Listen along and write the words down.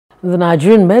The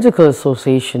Nigerian Medical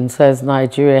Association says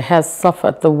Nigeria has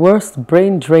suffered the worst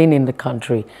brain drain in the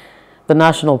country. The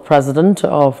national president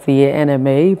of the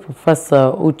NMA,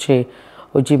 Professor Uche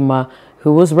Ojima,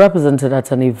 who was represented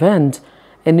at an event,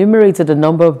 enumerated a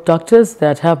number of doctors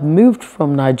that have moved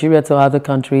from Nigeria to other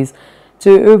countries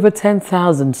to over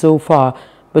 10,000 so far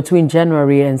between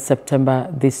January and September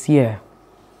this year.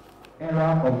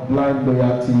 Era of blind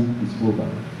loyalty is over.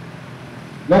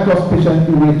 Let us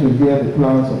patiently wait to hear the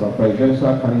plans of our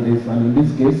presidential candidates, and in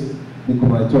this case, the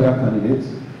gubernatorial candidates,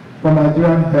 for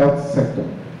Nigerian health sector,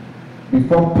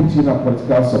 before pitching a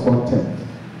political support tent.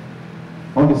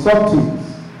 On the subtext,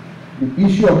 the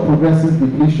issue of progressive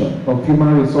depletion of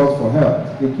human resource for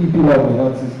health, a key pillar of the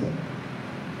health system,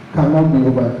 cannot be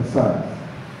overemphasized.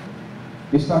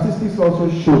 The statistics also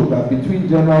show that between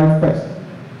January 1st,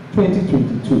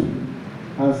 2022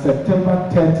 and September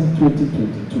 30,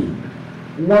 2022,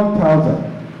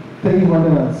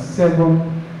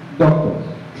 1,307 doctors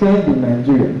trained in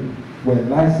Nigeria were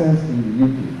licensed in the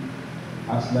UK,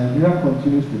 as Nigeria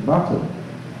continues to battle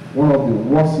one of the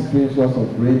worst situations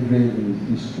of brain drain in its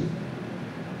history.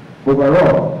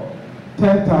 Overall,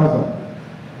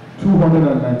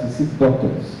 10,296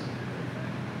 doctors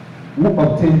who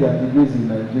obtained their degrees in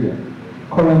Nigeria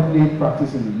currently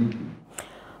practice in the UK.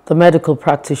 The medical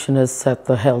practitioners said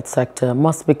the health sector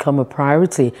must become a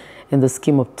priority in the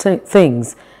scheme of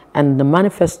things and the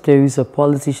manifestos of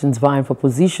politicians vying for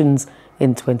positions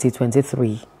in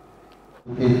 2023.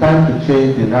 It's time to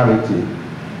change the narrative.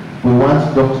 We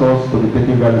want doctors to be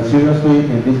taken very seriously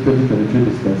in this 2023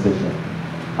 dispensation,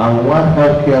 and we want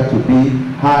healthcare to be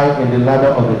high in the ladder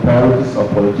of the priorities of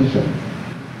politicians.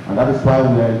 And that is why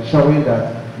we are ensuring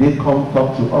that they come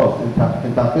talk to us,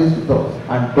 interface with us,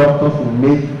 and doctors will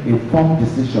make informed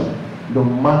decisions, no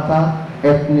matter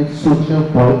ethnic, social,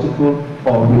 political,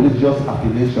 or religious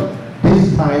affiliation.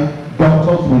 This time,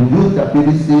 doctors will use their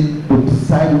ability to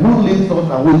decide who leads us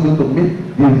and who is going to make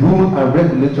the rules and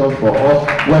regulations for us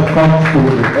when it comes to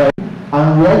the health.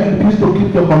 And where you refuse to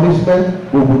keep your commitment,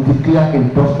 we will declare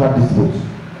industrial disputes.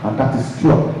 And that is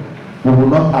true. We will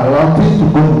not allow things to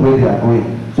go the way they are going.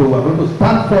 So we are going to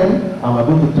stand firm and we are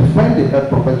going to defend the health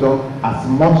profession as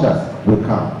much as we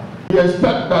can. We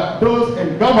expect that those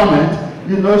in government,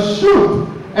 should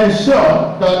ensure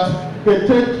that they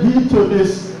take heed to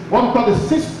this, what we call the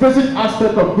 6th basic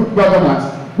aspect of good governance.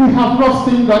 We have not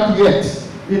seen that yet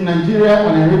in Nigeria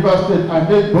and in Rivers State, I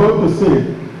beg bold to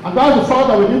say. And that's the fact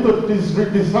that we need to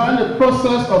redesign the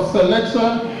process of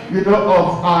selection,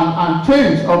 and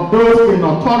change of those in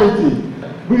authority.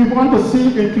 We want to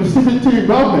see inclusivity in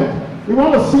government. We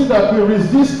want to see that we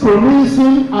resist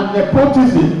cronyism and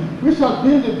nepotism, which has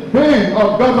been the bane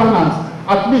of governance,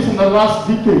 at least in the last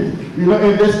decade,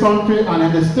 in this country and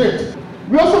in the state.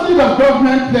 We also need as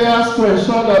government players to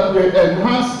ensure that we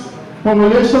enhance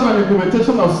formulation and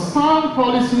implementation of sound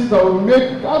policies that will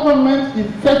make government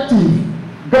effective,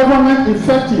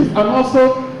 and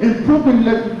also improve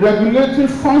the regulatory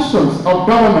functions of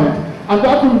government. And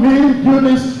that will mean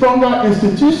building stronger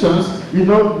institutions,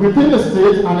 within the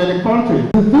state and in the country.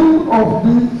 The theme of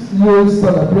this year's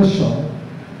celebration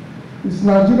is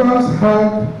Nigeria's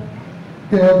health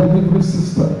care delivery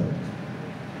system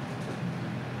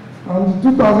and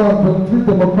the 2023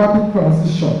 democratic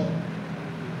transition,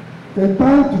 a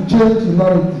time to change the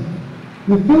narrative.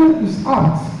 The theme is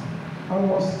apt and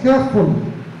was carefully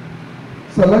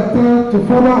selected to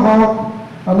further have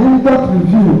an in-depth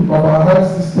review of our health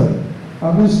system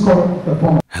and its current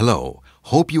performance. Hello,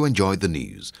 hope you enjoyed the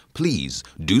news. Please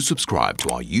do subscribe to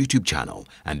our YouTube channel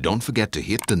and don't forget to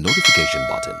hit the notification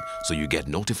button so you get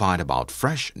notified about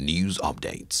fresh news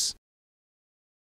updates.